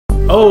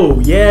Oh,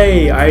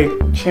 yay! I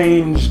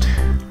changed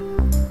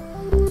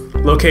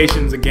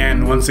locations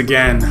again, once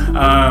again.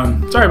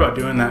 Sorry about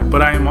doing that,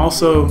 but I am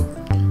also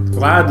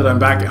glad that I'm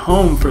back at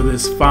home for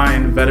this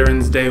fine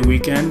Veterans Day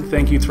weekend.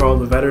 Thank you to all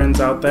the veterans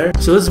out there.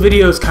 So this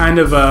video is kind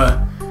of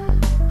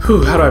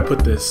how do I put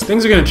this?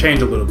 Things are gonna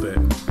change a little bit.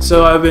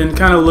 So I've been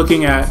kind of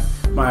looking at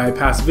my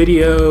past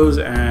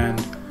videos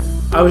and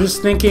I was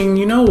just thinking,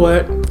 you know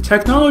what?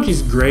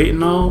 Technology's great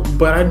and all,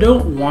 but I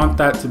don't want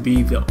that to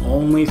be the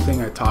only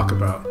thing I talk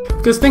about.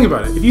 Because think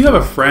about it, if you have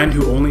a friend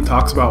who only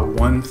talks about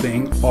one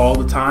thing all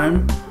the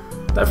time,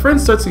 that friend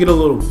starts to get a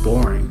little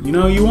boring. You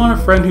know, you want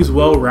a friend who's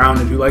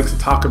well-rounded, who likes to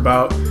talk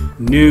about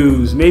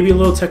news, maybe a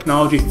little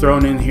technology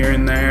thrown in here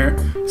and there,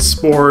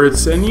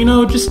 sports, and you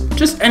know,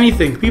 just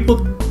anything.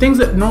 Things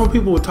that normal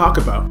people would talk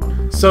about.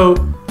 So,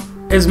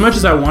 as much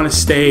as I want to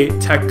stay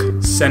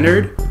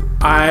tech-centered,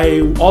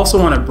 I also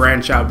want to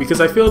branch out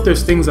because I feel like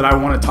there's things that I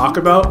want to talk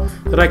about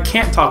that I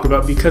can't talk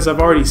about because I've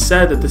already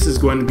said that this is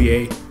going to be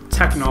a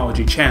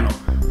technology channel.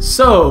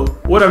 So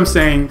what I'm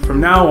saying from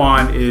now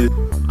on is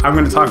I'm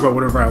going to talk about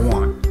whatever I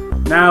want.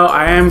 Now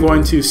I am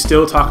going to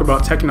still talk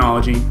about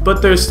technology,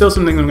 but there's still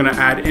something I'm going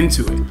to add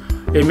into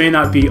it. It may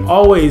not be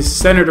always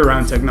centered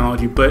around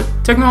technology, but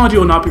technology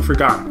will not be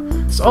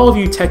forgotten. So all of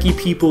you techie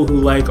people who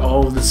like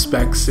all of the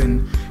specs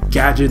and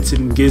gadgets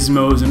and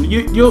gizmos, and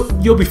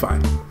you'll be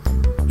fine.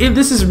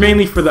 This is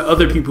mainly for the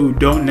other people who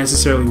don't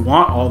necessarily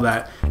want all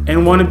that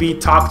and want to be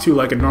talked to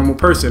like a normal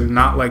person,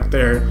 not like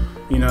they're,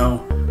 you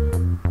know,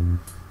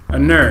 a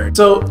nerd.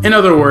 So in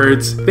other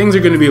words, things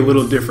are going to be a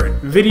little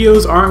different.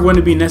 Videos aren't going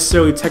to be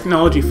necessarily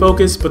technology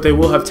focused, but they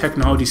will have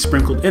technology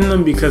sprinkled in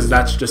them because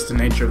that's just the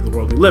nature of the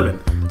world we live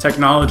in.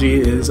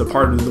 Technology is a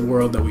part of the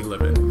world that we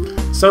live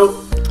in. So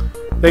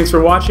thanks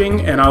for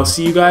watching, and I'll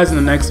see you guys in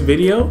the next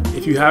video.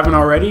 If you haven't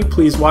already,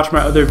 please watch my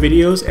other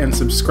videos and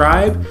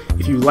subscribe.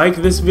 If you like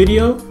this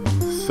video,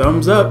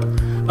 thumbs up.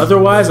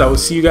 Otherwise, I will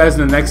see you guys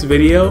in the next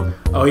video.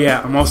 Oh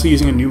yeah, I'm also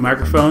using a new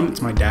microphone.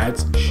 It's my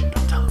dad's. Shh,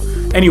 don't tell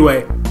him.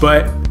 Anyway,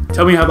 but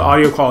tell me how the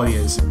audio quality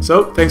is.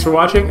 So, thanks for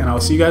watching, and I'll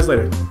see you guys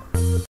later.